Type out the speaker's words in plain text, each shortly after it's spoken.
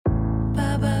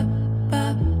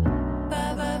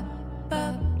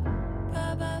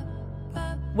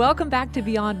Welcome back to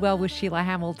Beyond Well with Sheila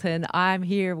Hamilton. I'm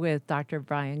here with Dr.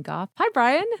 Brian Goff. Hi,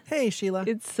 Brian. Hey, Sheila.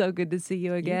 It's so good to see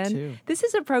you again. You too. This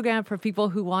is a program for people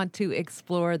who want to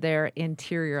explore their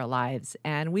interior lives.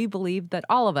 And we believe that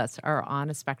all of us are on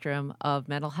a spectrum of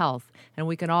mental health, and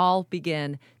we can all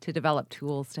begin to develop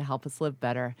tools to help us live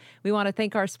better. We want to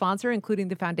thank our sponsor, including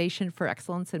the Foundation for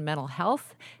Excellence in Mental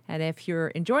Health. And if you're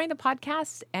enjoying the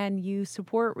podcast and you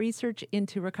support research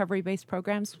into recovery-based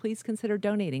programs, please consider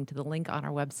donating to the link on our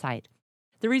website.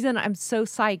 The reason I'm so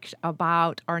psyched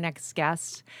about our next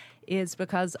guest is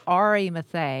because Ari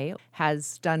Mathae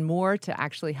has done more to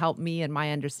actually help me in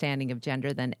my understanding of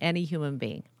gender than any human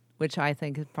being, which I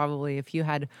think is probably, if you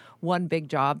had one big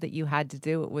job that you had to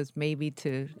do, it was maybe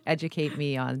to educate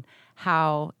me on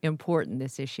how important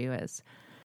this issue is.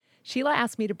 Sheila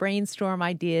asked me to brainstorm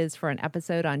ideas for an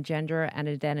episode on gender and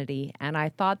identity, and I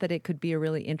thought that it could be a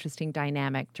really interesting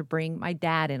dynamic to bring my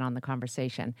dad in on the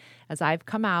conversation. As I've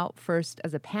come out first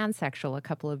as a pansexual a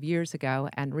couple of years ago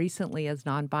and recently as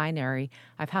non-binary,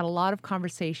 I've had a lot of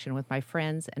conversation with my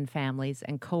friends and families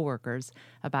and coworkers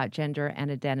about gender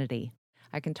and identity.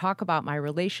 I can talk about my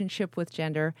relationship with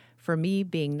gender. For me,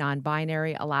 being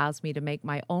non-binary allows me to make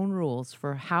my own rules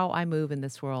for how I move in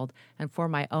this world and for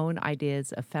my own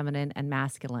ideas of feminine and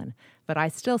masculine. But I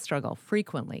still struggle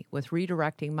frequently with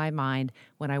redirecting my mind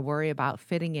when I worry about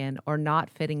fitting in or not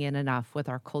fitting in enough with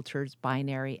our culture's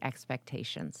binary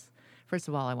expectations. First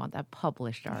of all, I want that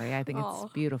published, Ari. I think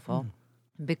it's beautiful.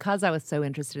 Because I was so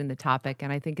interested in the topic,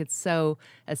 and I think it's so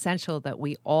essential that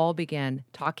we all begin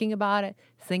talking about it,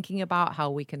 thinking about how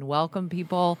we can welcome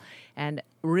people and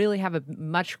really have a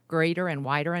much greater and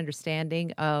wider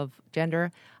understanding of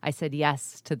gender, I said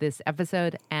yes to this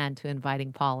episode and to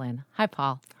inviting Paul in. Hi,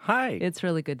 Paul. Hi. It's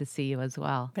really good to see you as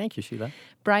well. Thank you, Sheila.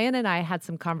 Brian and I had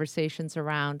some conversations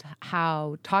around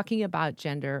how talking about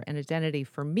gender and identity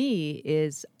for me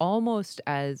is almost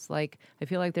as like, I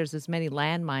feel like there's as many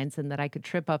landmines and that I could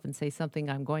trip up and say something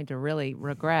I'm going to really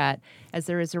regret as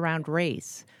there is around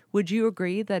race. Would you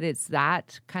agree that it's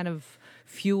that kind of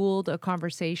fueled a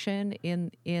conversation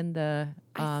in the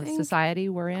society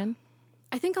we're in?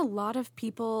 I think a lot of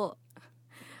people,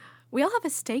 we all have a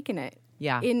stake in it.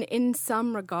 Yeah. In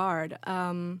some regard.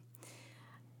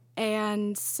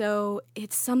 And so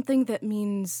it's something that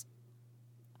means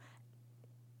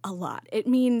a lot. It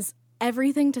means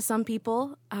everything to some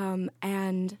people.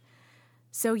 And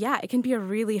so, yeah, it can be a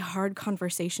really hard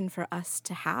conversation for us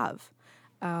to have.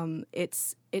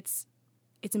 It's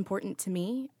important to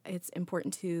me. It's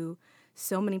important to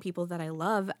so many people that I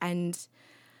love. And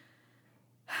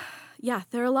yeah,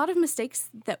 there are a lot of mistakes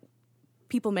that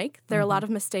people make. There are a lot of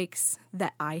mistakes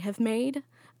that I have made.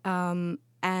 And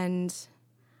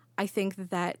I think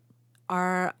that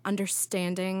our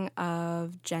understanding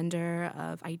of gender,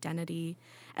 of identity,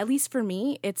 at least for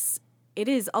me, it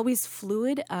is always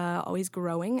fluid, always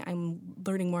growing. I'm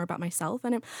learning more about myself,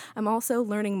 and I'm also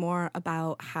learning more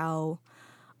about how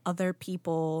other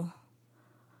people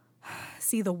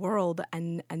see the world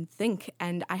and think,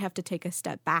 and I have to take a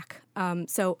step back.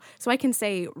 So I can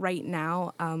say right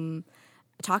now,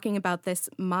 talking about this,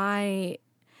 I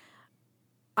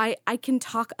can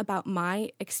talk about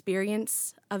my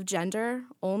experience of gender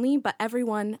only, but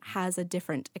everyone has a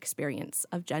different experience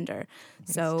of gender.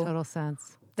 Makes total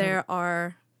sense. There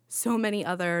are so many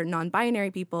other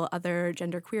non-binary people, other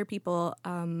genderqueer people,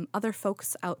 other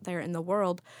folks out there in the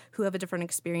world who have a different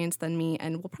experience than me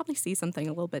and will probably see something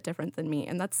a little bit different than me,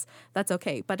 and that's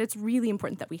okay. But it's really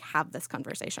important that we have this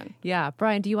conversation. Yeah.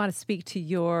 Brian, do you want to speak to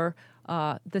your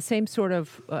the same sort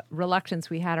of reluctance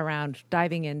we had around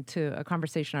diving into a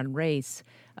conversation on race?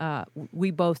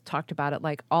 We both talked about it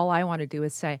like, all I want to do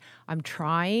is say, I'm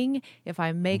trying. If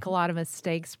I make a lot of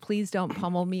mistakes, please don't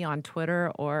pummel me on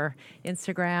Twitter or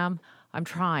Instagram. I'm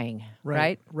trying,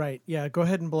 right? Right. Yeah, go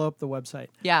ahead and blow up the website.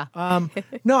 Yeah.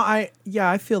 No,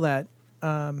 I feel that.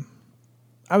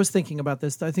 I was thinking about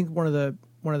this. I think one of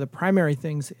the primary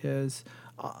things is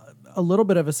a little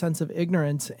bit of a sense of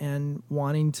ignorance and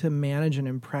wanting to manage an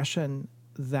impression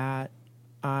that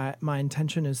my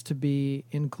intention is to be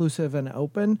inclusive and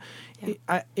open.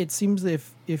 Yeah. It seems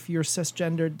if you're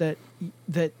cisgendered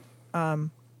that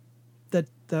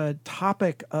the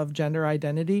topic of gender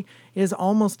identity is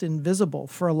almost invisible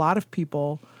for a lot of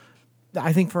people.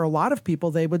 I think for a lot of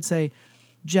people, they would say,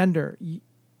 gender,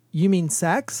 you mean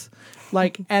sex?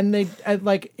 And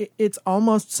it's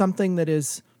almost something that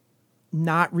is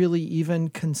not really even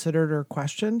considered or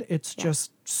questioned. It's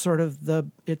just sort of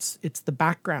it's the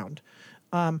background.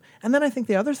 And then I think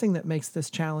the other thing that makes this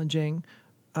challenging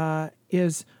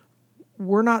is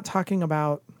we're not talking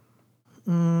about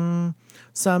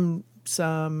some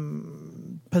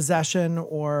some possession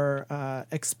or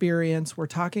experience. We're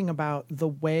talking about the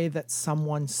way that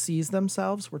someone sees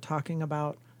themselves. We're talking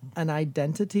about an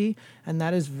identity, and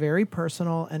that is very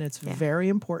personal, and it's very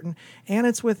important. And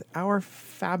it's with our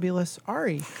fabulous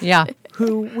Ari,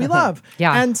 who we love.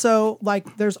 And so,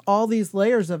 like, there's all these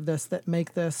layers of this that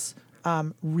make this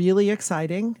really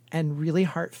exciting and really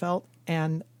heartfelt,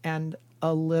 and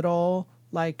a little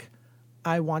like,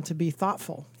 I want to be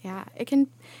thoughtful. Yeah, it can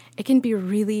be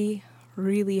really,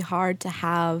 really hard to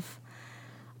have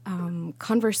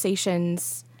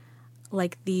conversations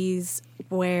like these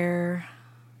where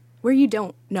you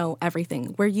don't know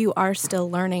everything, where you are still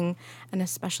learning, and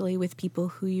especially with people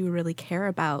who you really care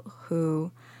about,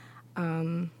 who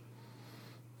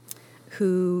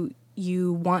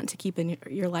you want to keep in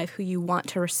your life, who you want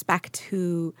to respect,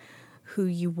 who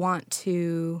you want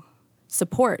to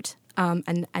support.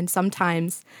 And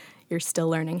sometimes you're still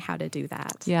learning how to do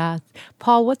that. Yeah.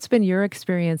 Paul, what's been your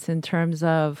experience in terms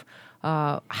of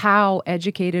how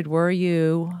educated were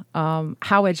you?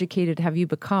 How educated have you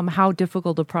become? How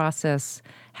difficult a process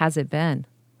has it been?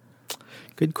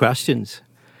 Good questions.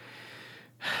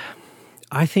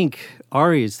 I think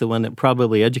Ari is the one that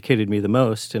probably educated me the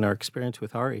most in our experience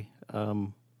with Ari.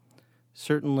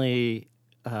 Certainly,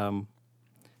 let's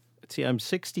see, I'm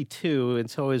 62, and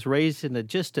so I was raised in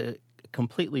just a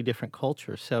completely different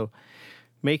culture. So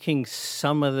making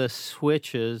some of the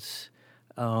switches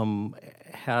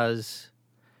has,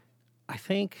 I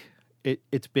think,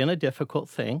 it's been a difficult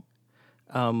thing.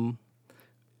 Not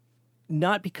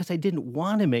because I didn't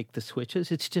want to make the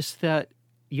switches. It's just that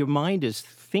your mind is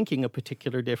thinking a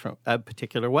particular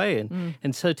way,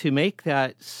 and so to make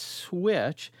that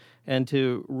switch and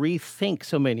to rethink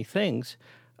so many things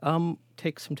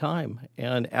takes some time.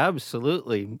 And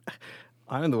absolutely,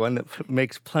 I'm the one that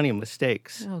makes plenty of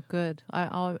mistakes. Oh, good.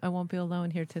 I won't be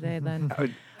alone here today then.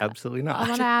 Absolutely not. I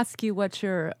want to ask you what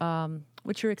your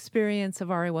experience of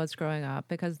Ari was growing up,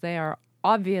 because they are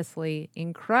obviously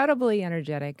incredibly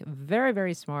energetic, very,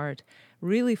 very smart,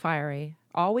 really fiery.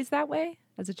 Always that way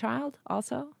as a child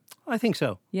also? I think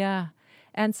so. Yeah.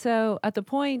 And so at the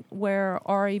point where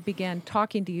Ari began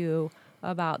talking to you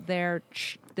about their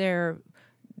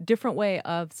different way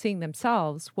of seeing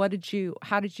themselves,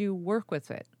 how did you work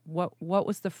with it? What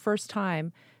was the first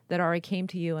time that Ari came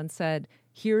to you and said,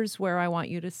 here's where I want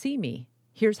you to see me.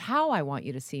 Here's how I want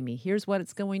you to see me. Here's what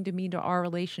it's going to mean to our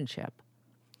relationship.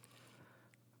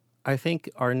 I think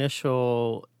our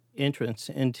initial entrance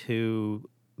into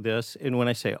this, and when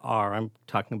I say our, I'm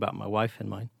talking about my wife and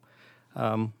mine,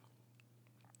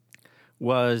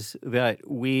 was that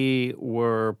we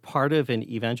were part of an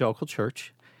evangelical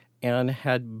church and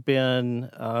had been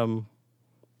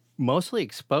mostly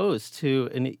exposed to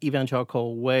an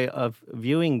evangelical way of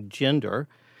viewing gender.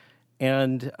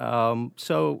 And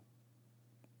so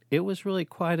it was really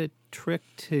quite a trick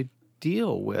to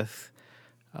deal with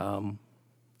some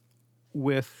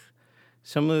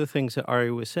of the things that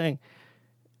Ari was saying.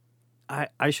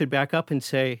 I should back up and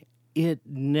say it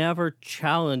never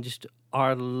challenged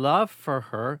our love for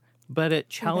her, but it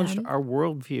challenged our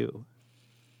worldview.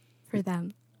 For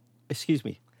them. Excuse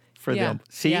me. For them.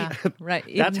 See? Yeah, right.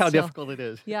 That's how difficult it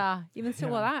is. Yeah. Even so,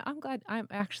 well, I'm glad. I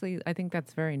think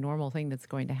that's a very normal thing that's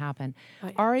going to happen. Oh,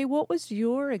 yeah. Ari, what was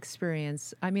your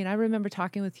experience? I mean, I remember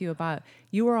talking with you about,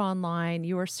 you were online,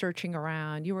 you were searching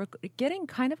around, you were getting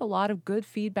kind of a lot of good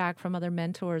feedback from other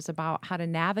mentors about how to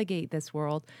navigate this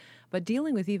world. But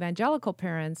dealing with evangelical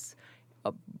parents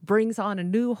brings on a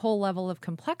new whole level of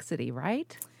complexity,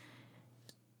 right?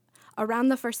 Around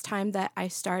the first time that I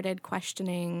started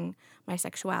questioning my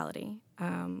sexuality,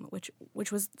 which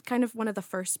was kind of one of the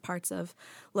first parts of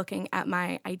looking at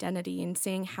my identity and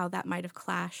seeing how that might have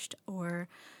clashed, or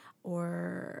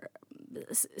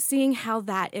seeing how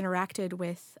that interacted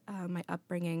with my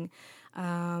upbringing.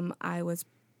 I was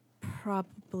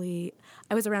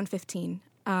around 15,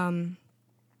 and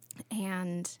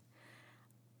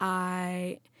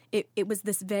it was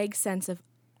this vague sense of,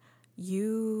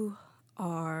 you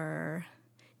are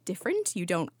different. You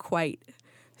don't quite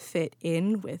fit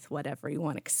in with what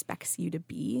everyone expects you to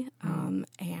be.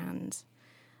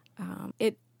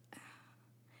 It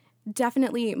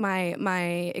definitely,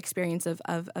 my experience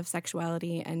of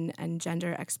sexuality and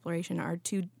gender exploration are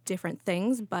two different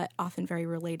things, but often very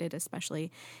related,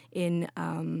 especially in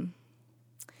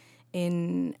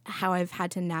how I've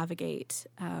had to navigate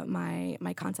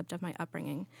my concept of my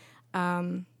upbringing.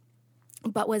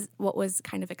 But what was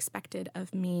kind of expected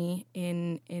of me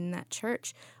in that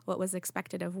church, what was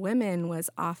expected of women was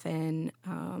often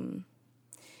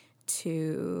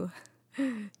to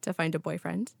find a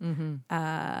boyfriend,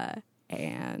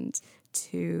 and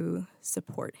to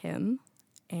support him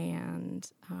and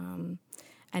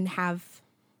have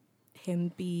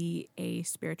him be a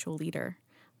spiritual leader,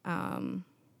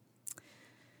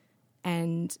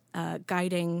 and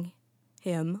guiding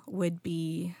him would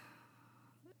be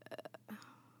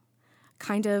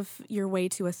kind of your way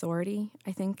to authority,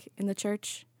 I think, in the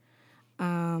church.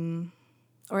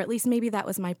 Or at least maybe that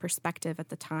was my perspective at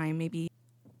the time. Maybe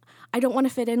I don't want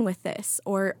to fit in with this,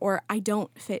 or I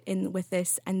don't fit in with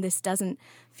this, and this doesn't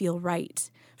feel right.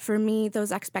 For me,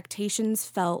 those expectations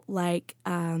felt like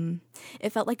it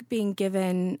felt like being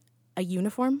given a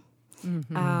uniform,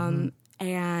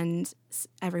 and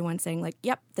everyone saying like,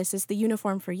 "Yep, this is the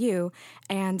uniform for you,"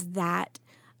 and that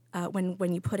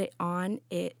when you put it on,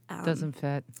 it Doesn't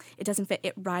fit. It doesn't fit.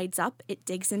 It rides up. It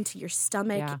digs into your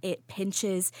stomach. Yeah. It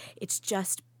pinches. It's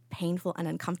just painful and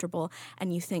uncomfortable.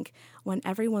 And you think, when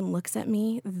everyone looks at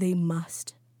me, they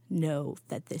must know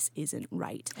that this isn't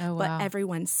right. Oh, wow. But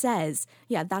everyone says,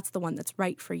 yeah, that's the one that's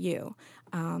right for you.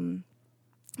 And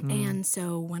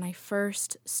so when I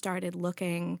first started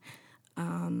looking,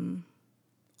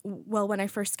 when I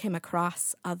first came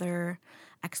across other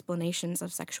explanations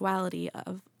of sexuality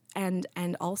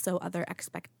and also other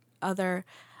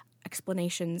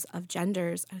explanations of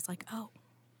genders, I was like, oh,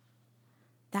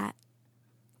 that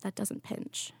doesn't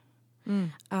pinch.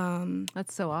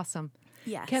 That's so awesome.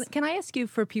 Yes. Can I ask you,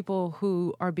 for people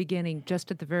who are beginning,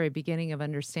 just at the very beginning of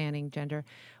understanding gender,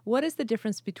 what is the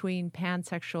difference between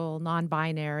pansexual,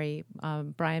 non-binary?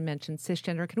 Brian mentioned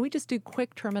cisgender. Can we just do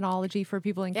quick terminology for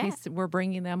people in case we're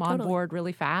bringing them on board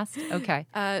really fast? Okay.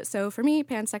 So for me,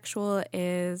 pansexual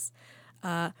is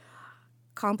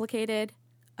complicated,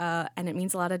 and it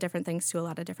means a lot of different things to a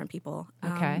lot of different people.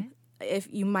 Okay. If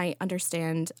you might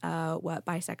understand what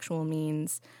bisexual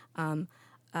means,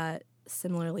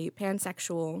 similarly,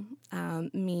 pansexual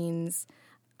means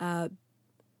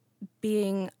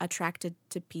being attracted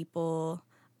to people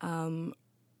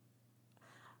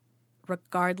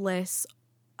regardless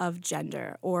of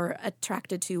gender, or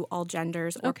attracted to all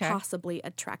genders, or possibly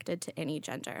attracted to any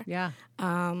gender. Yeah.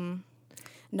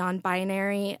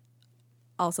 Non-binary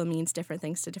also means different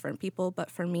things to different people, but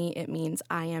for me, it means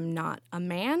I am not a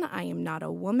man, I am not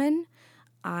a woman.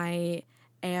 I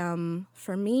am,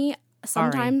 for me,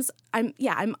 sometimes Ari.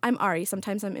 I'm Ari.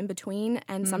 Sometimes I'm in between,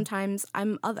 and sometimes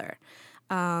I'm other.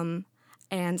 And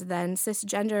then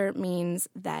cisgender means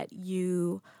that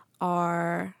you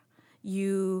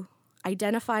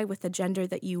identify with the gender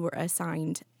that you were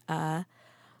assigned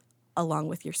along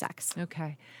with your sex.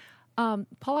 Okay.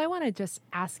 Paul, I want to just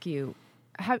ask you,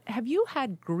 have you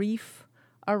had grief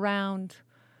around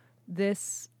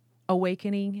this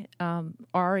awakening,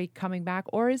 Ari coming back,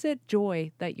 or is it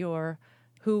joy that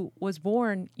who was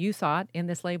born, you thought, in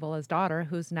this label as daughter,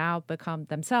 who's now become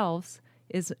themselves,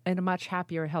 is in a much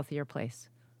happier, healthier place?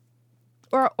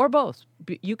 Or both.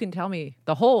 You can tell me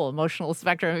the whole emotional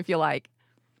spectrum if you like.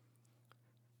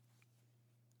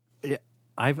 Yeah,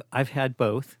 I've had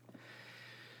both.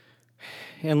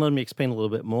 And let me explain a little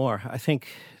bit more. I think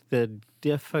the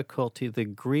difficulty, the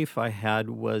grief I had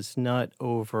was not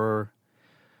over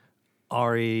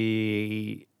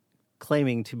Ari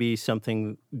claiming to be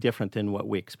something different than what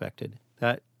we expected.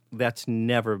 That's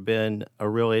never been a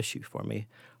real issue for me.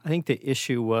 I think the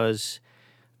issue was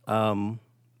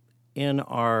in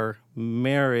our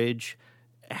marriage,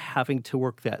 having to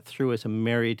work that through as a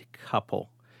married couple,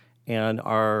 and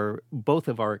both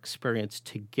of our experience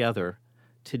together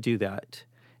to do that.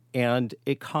 And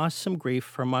it caused some grief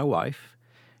for my wife,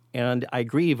 and I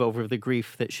grieve over the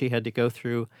grief that she had to go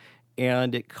through,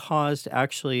 and it caused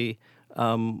actually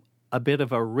a bit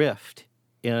of a rift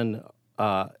in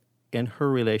her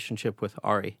relationship with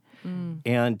Ari.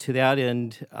 And to that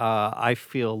end, I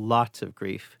feel lots of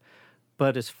grief.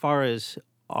 But as far as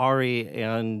Ari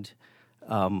and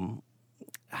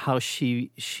how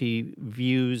she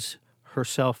views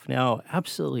herself now,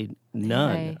 absolutely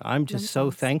none. Right. I'm just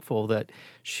so thankful that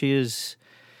she is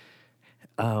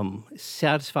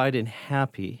satisfied and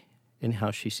happy in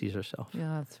how she sees herself.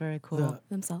 Yeah, that's very cool.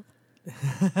 Themselves.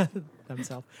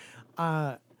 Themselves.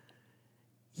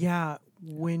 Yeah,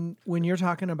 when you're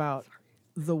talking about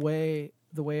the way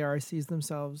Ari sees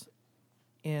themselves,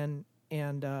 and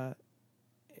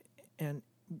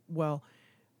well,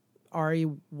 Ari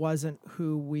wasn't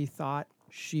who we thought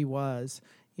she was.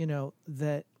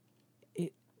 That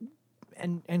it,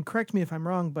 and correct me if I'm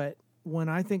wrong, but when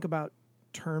I think about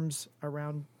terms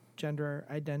around gender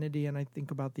identity and I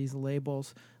think about these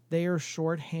labels, they are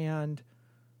shorthand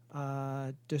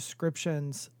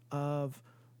descriptions of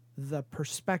the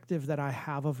perspective that I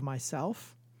have of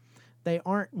myself. They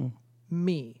aren't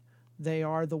me. They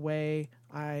are the way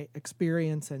I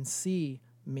experience and see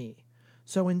me.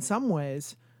 So in some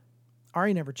ways,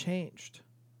 Ari never changed,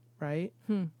 right?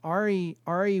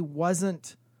 Ari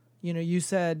wasn't, you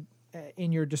said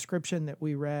in your description that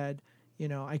we read,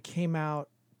 I came out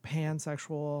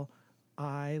pansexual.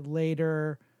 I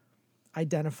later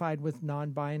identified with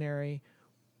non-binary,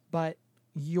 but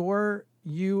you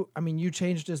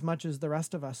changed as much as the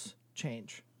rest of us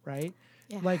change, right?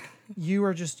 Yeah. Like you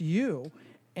are just you.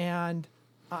 And,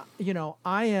 I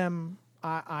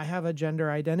have a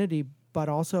gender identity, but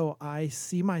also I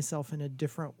see myself in a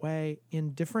different way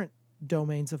in different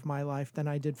domains of my life than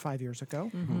I did 5 years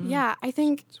ago. Mm-hmm. Yeah, I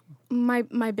think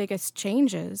my biggest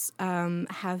changes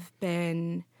have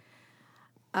been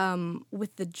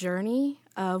with the journey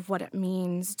of what it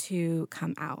means to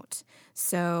come out.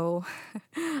 So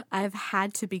I've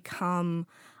had to become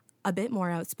a bit more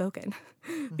outspoken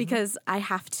because I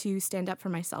have to stand up for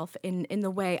myself in the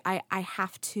way I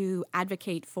have to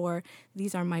advocate for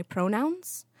these are my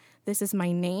pronouns. This is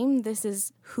my name. This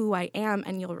is who I am,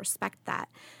 and you'll respect that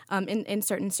in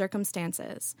certain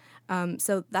circumstances.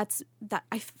 So that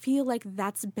I feel like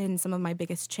that's been some of my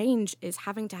biggest change is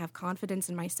having to have confidence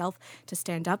in myself to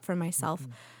stand up for myself.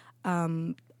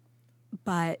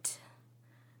 But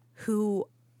who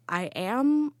I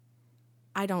am,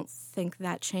 I don't think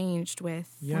that changed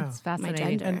with That's my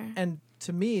fascinating. gender. And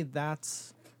to me,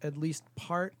 that's at least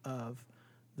part of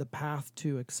the path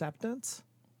to acceptance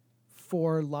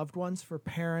for loved ones, for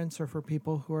parents, or for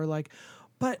people who are like,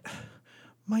 but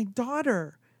my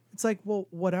daughter, it's like, well,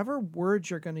 whatever words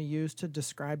you're going to use to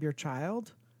describe your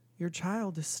child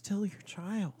is still your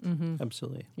child.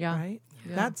 Absolutely. Yeah. Right?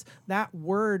 Yeah. That's that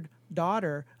word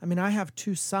daughter. I mean, I have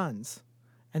 2 sons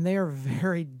and they are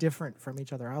very different from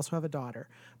each other. I also have a daughter.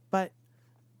 But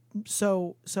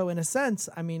so in a sense,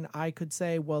 I mean, I could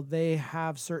say, well, they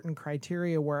have certain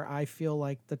criteria where I feel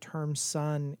like the term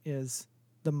son is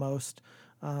the most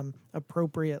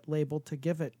appropriate label to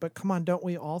give it. But come on, don't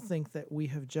we all think that we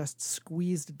have just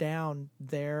squeezed down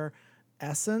their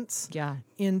essence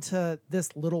into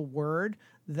this little word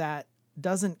that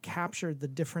doesn't capture the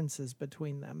differences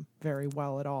between them very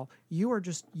well at all? You are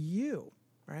just you,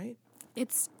 right?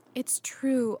 It's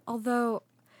true, although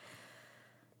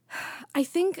I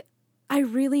think I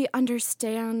really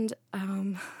understand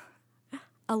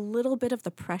a little bit of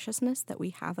the preciousness that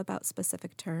we have about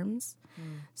specific terms.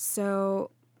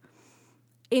 So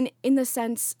in the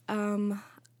sense,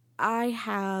 I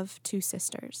have 2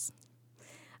 sisters.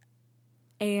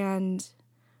 And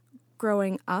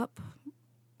growing up,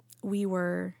 we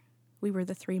were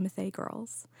the 3 Mathae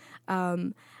girls.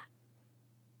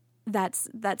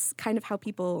 That's kind of how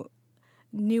people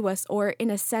knew us, or in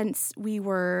a sense,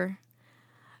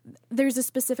 there's a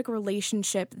specific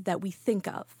relationship that we think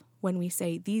of when we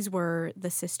say these were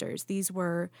the sisters, these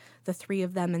were the 3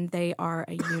 of them, and they are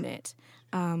a unit.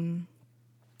 And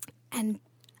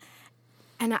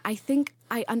I think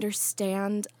I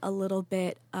understand a little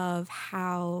bit of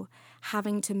how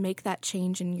having to make that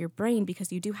change in your brain,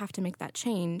 because you do have to make that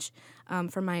change.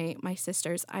 For my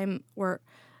sisters,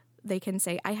 they can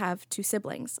say I have 2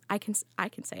 siblings. I can say I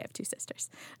have 2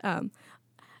 sisters.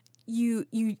 You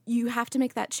have to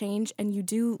make that change, and you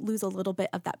do lose a little bit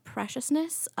of that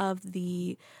preciousness of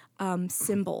the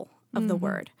symbol of the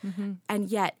word. And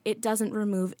yet it doesn't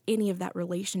remove any of that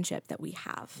relationship that we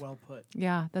have. Well put.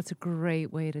 Yeah, that's a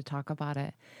great way to talk about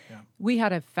it. Yeah. We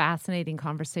had a fascinating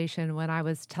conversation when I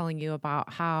was telling you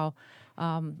about how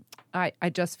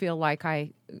I just feel like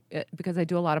because I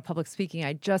do a lot of public speaking,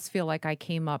 I just feel like I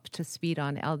came up to speed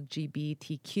on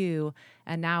LGBTQ,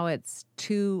 and now it's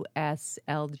 2S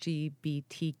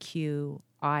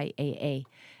LGBTQIAA.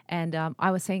 And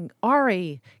I was saying,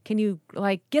 Ari, can you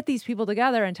get these people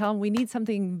together and tell them we need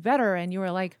something better? And you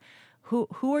were like, who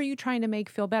are you trying to make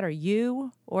feel better,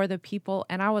 you or the people?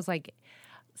 And I was like,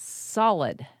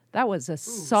 solid. That was a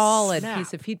solid snap.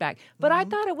 piece of feedback. But I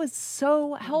thought it was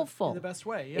so helpful. In the best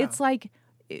way, yeah. It's like,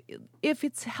 if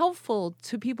it's helpful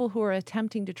to people who are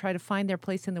attempting to try to find their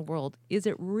place in the world, is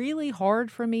it really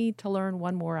hard for me to learn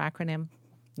one more acronym?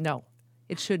 No,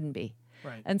 it shouldn't be.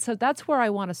 Right. And so that's where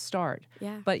I want to start.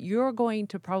 Yeah. But you're going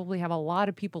to probably have a lot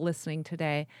of people listening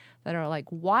today that are like,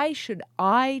 why should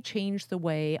I change the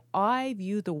way I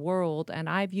view the world and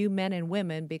I view men and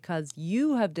women because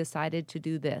you have decided to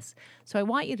do this? So I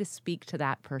want you to speak to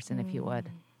that person, if you would.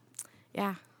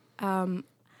 Yeah.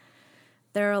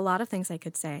 There are a lot of things I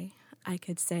could say. I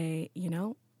could say,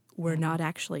 we're not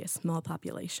actually a small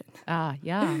population.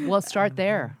 Yeah. Well, start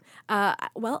there.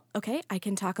 Well, okay, I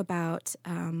can talk about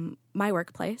my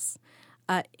workplace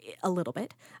a little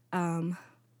bit.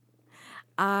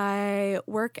 I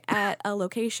work at a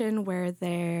location where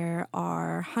there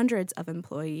are hundreds of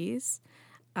employees,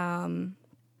 and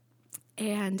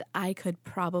I could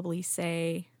probably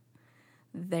say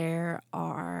there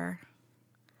are,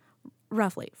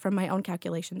 roughly, from my own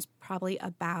calculations, probably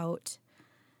about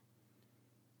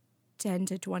 10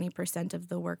 to 20% of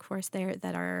the workforce there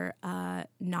that are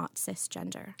not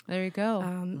cisgender. There you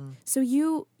go. So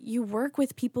you work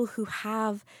with people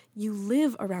you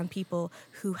live around people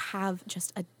who have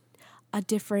just a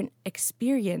different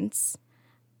experience.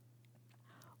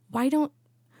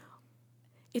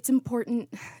 It's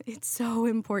so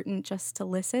important just to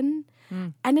listen.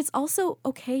 And it's also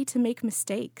okay to make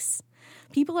mistakes.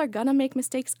 People are gonna make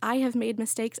mistakes. I have made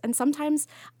mistakes, and sometimes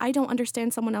I don't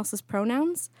understand someone else's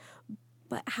pronouns,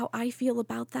 but how I feel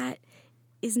about that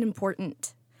isn't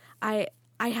important. I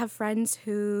have friends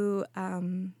who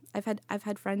I've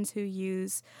had friends who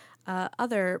use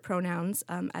other pronouns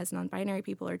as non-binary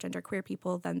people or genderqueer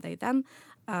people than they them.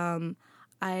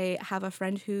 I have a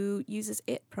friend who uses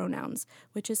it pronouns,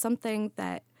 which is something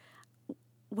that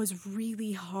was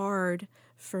really hard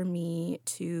for me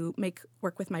to make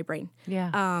work with my brain. Yeah.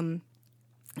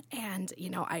 And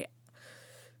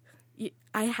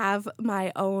I have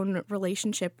my own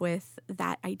relationship with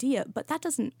that idea, but that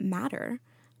doesn't matter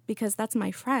because that's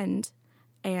my friend,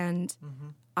 and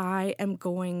I am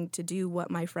going to do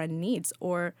what my friend needs.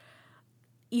 Or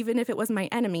even if it was my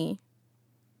enemy,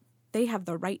 they have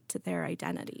the right to their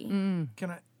identity.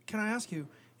 Can I ask you,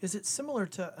 is it similar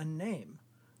to a name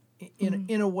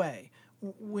in a way?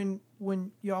 When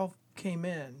y'all came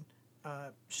in,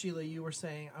 Sheila, you were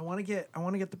saying, I want to get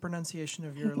the pronunciation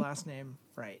of your last name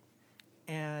right.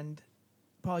 And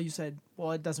Paul, you said,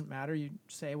 well, it doesn't matter. You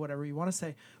say whatever you want to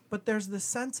say. But there's this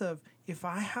sense of, if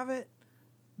I have it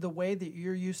the way that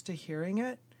you're used to hearing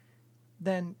it,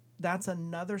 then that's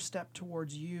another step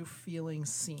towards you feeling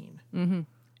seen. And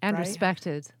right?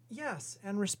 respected. Yes,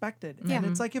 and respected. Yeah. And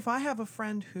it's like if I have a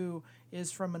friend who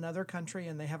is from another country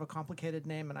and they have a complicated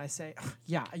name and I say,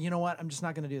 yeah, you know what? I'm just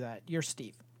not going to do that. You're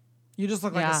Steve. You just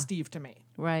look like a Steve to me.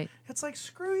 Right. It's like,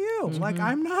 screw you. Like,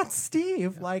 I'm not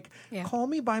Steve. Like, Yeah. call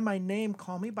me by my name.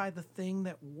 Call me by the thing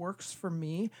that works for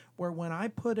me, where when I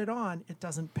put it on, it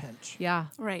doesn't pinch. Yeah.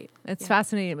 Right. It's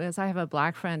fascinating because I have a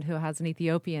black friend who has an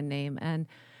Ethiopian name, and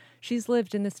she's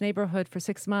lived in this neighborhood for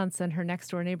 6 months, and her next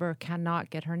door neighbor cannot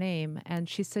get her name. And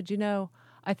she said,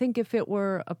 I think if it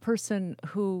were a person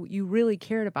who you really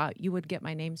cared about, you would get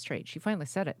my name straight. She finally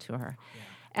said it to her. Yeah.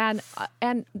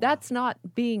 And that's not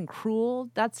being cruel.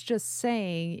 That's just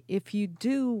saying, if you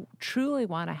do truly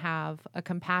want to have a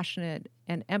compassionate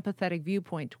and empathetic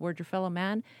viewpoint toward your fellow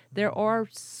man, there are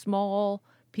small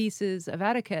pieces of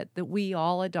etiquette that we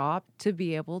all adopt to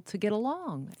be able to get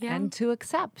along and to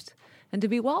accept and to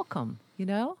be welcome,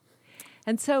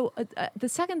 And so the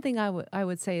second thing I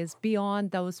would say is,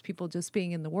 beyond those people just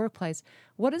being in the workplace,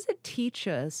 what does it teach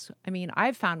us? I mean,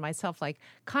 I've found myself I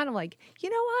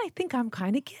think I'm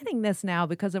kind of getting this now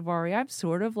because of Ari. I'm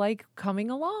sort of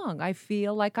coming along. I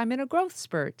feel like I'm in a growth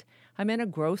spurt. I'm in a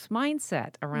growth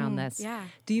mindset around this. Yeah.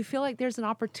 Do you feel like there's an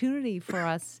opportunity for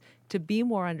us to be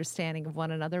more understanding of one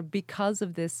another because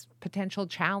of this potential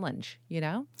challenge,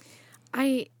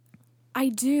 I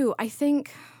do. I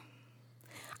think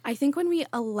when we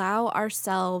allow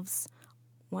ourselves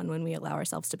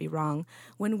to be wrong,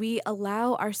 when we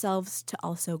allow ourselves to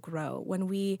also grow, when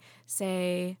we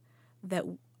say that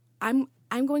I'm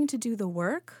going to do the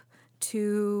work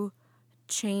to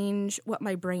change what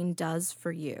my brain does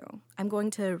for you. I'm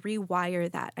going to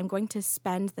rewire that. I'm going to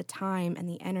spend the time and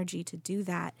the energy to do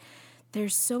that.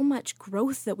 There's so much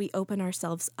growth that we open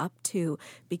ourselves up to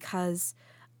because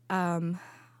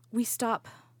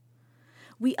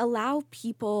we allow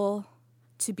people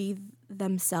to be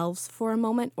themselves for a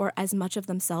moment, or as much of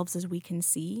themselves as we can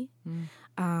see.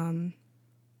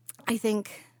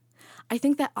 I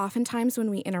think that oftentimes when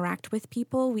we interact with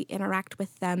people, we interact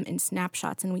with them in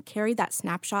snapshots, and we carry that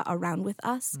snapshot around with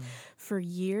us for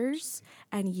years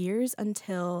and years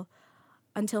until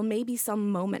maybe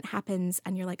some moment happens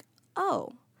and you're like, oh,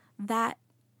 that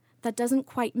doesn't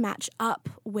quite match up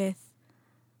with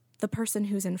the person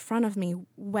who's in front of me.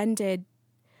 When did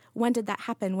that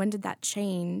happen? When did that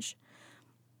change?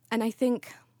 And I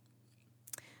think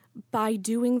by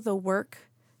doing the work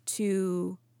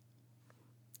to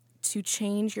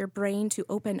change your brain, to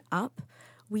open up,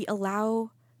 we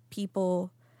allow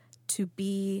people to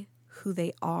be who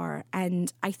they are.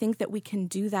 And I think that we can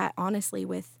do that honestly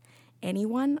with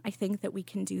anyone. I think that we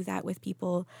can do that with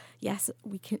people. Yes,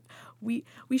 we can. We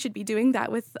should be doing that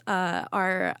with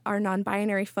our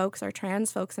non-binary folks, our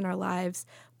trans folks in our lives,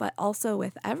 but also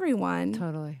with everyone.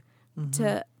 Totally.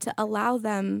 to allow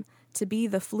them to be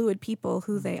the fluid people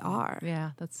who they are.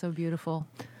 Yeah, that's so beautiful.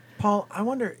 Paul, I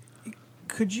wonder,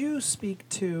 could you speak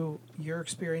to your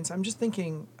experience? I'm just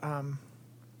thinking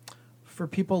for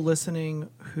people listening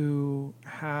who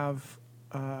have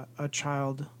a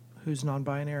child who's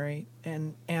non-binary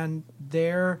and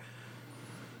their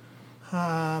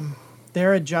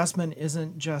adjustment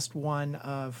isn't just one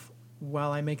of,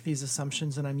 well, I make these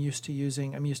assumptions and I'm used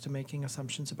to making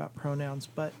assumptions about pronouns,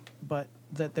 but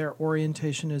that their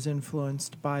orientation is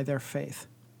influenced by their faith,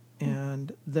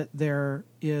 and that there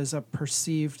is a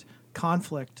perceived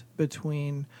conflict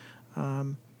between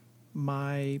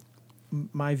my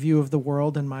view of the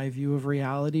world and my view of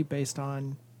reality based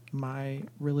on my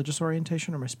religious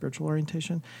orientation or my spiritual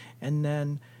orientation, and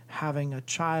then having a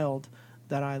child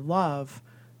that I love.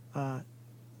 I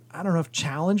don't know if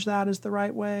challenge that is the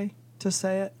right way to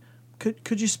say it.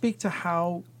 Could you speak to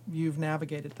how you've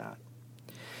navigated that?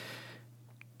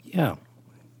 Yeah.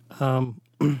 I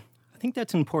think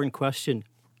that's an important question.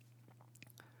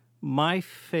 My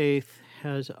faith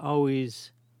has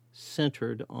always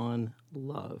centered on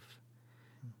love.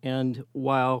 And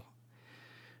while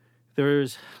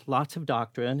there's lots of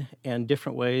doctrine and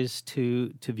different ways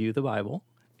to view the Bible,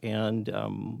 and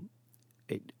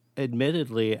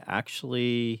admittedly,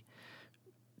 actually,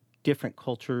 different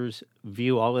cultures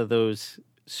view all of those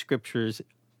scriptures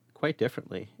quite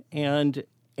differently. And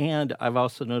I've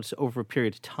also noticed over a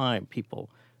period of time, people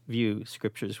view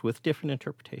scriptures with different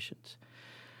interpretations.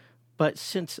 But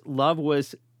since love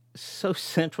was so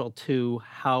central to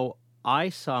how I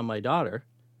saw my daughter,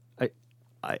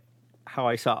 how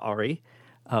I saw Ari,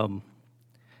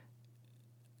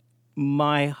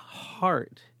 my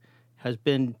heart has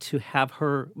been to have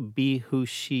her be who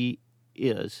she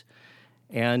is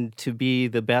and to be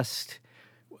the best,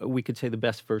 we could say the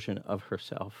best version of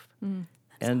herself.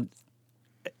 And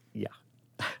yeah,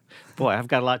 boy, I've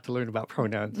got a lot to learn about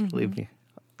pronouns, believe me.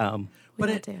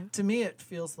 But to me, it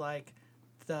feels like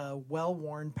the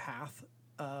well-worn path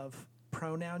of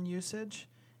pronoun usage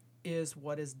is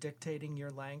what is dictating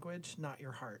your language, not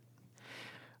your heart.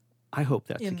 I hope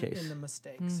that's the case. In the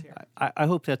mistakes here. I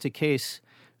hope that's the case.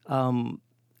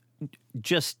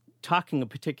 Just talking a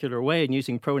particular way and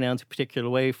using pronouns a particular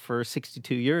way for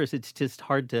 62 years, it's just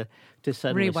hard to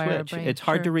suddenly Rewire switch. brain, It's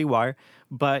hard to rewire,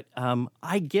 but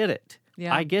I get it.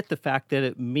 Yeah. I get the fact that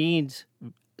it means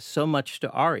so much to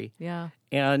Ari. Yeah.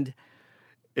 And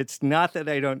it's not that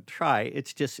I don't try.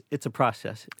 It's just, it's a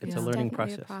process. It's a learning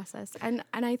Definitely process. a process. And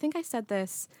I think I said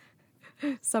this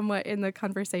somewhat in the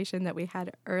conversation that we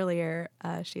had earlier,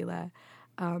 Sheila.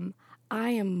 I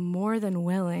am more than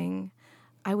willing.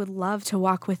 I would love to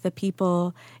walk with the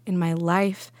people in my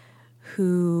life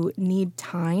who need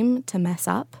time to mess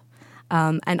up,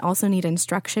 and also need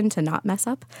instruction to not mess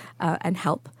up, and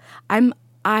help.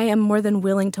 I am more than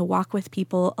willing to walk with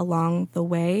people along the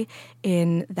way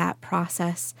in that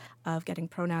process of getting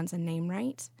pronouns and name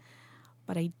right.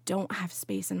 But I don't have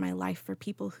space in my life for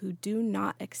people who do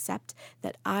not accept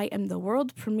that I am the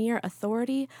world premier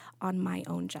authority on my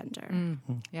own gender.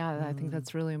 Yeah, I think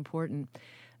that's really important.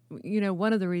 You know,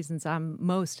 one of the reasons I'm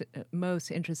most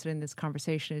interested in this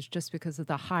conversation is just because of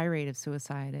the high rate of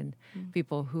suicide in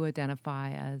people who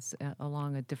identify as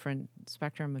along a different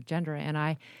spectrum of gender. And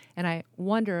I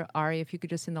wonder, Ari, if you could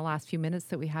just in the last few minutes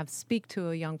that we have speak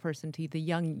to a young person, to the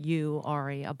young you,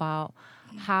 Ari, about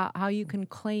how you can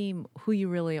claim who you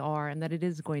really are and that it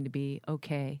is going to be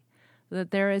okay.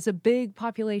 That there is a big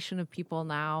population of people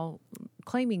now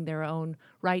claiming their own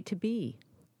right to be.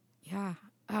 Yeah.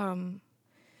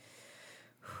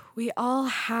 We all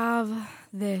have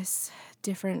this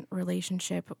different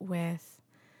relationship with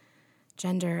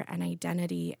gender and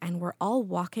identity, and we're all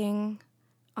walking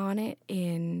on it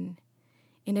in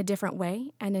a different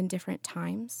way and in different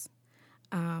times.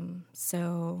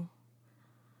 So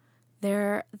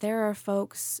there are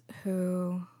folks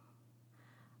who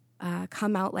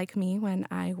come out like me when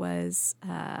I was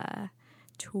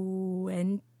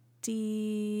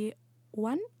 21,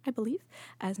 I believe,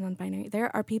 as non-binary.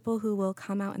 There are people who will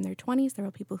come out in their 20s. There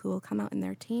are people who will come out in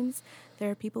their teens. There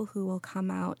are people who will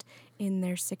come out in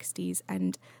their 60s,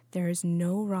 and there is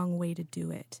no wrong way to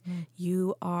do it.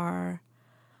 You are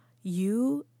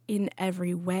you in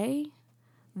every way.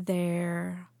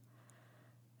 There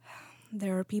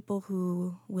are people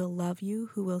who will love you,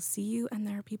 who will see you, and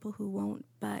there are people who won't,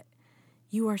 but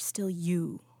you are still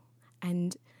you.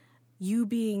 And you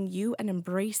being you and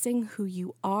embracing who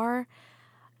you are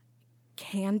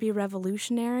can be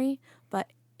revolutionary,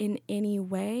 but in any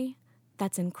way,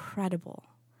 that's incredible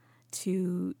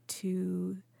to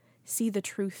see the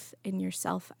truth in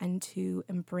yourself and to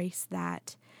embrace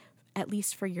that at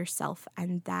least for yourself,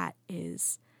 and that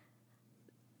is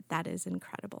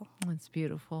incredible. That's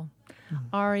beautiful.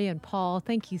 Ari and Paul,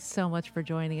 thank you so much for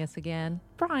joining us again.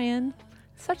 Brian,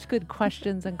 such good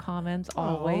questions and comments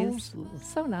always.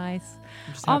 So nice.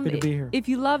 I'm just happy to be here. If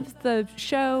you love the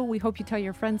show, we hope you tell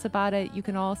your friends about it. You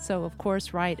can also, of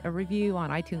course, write a review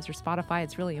on iTunes or Spotify.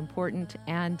 It's really important.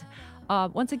 And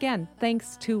once again,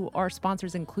 thanks to our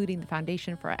sponsors, including the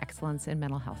Foundation for Excellence in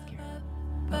Mental Health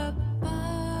Care.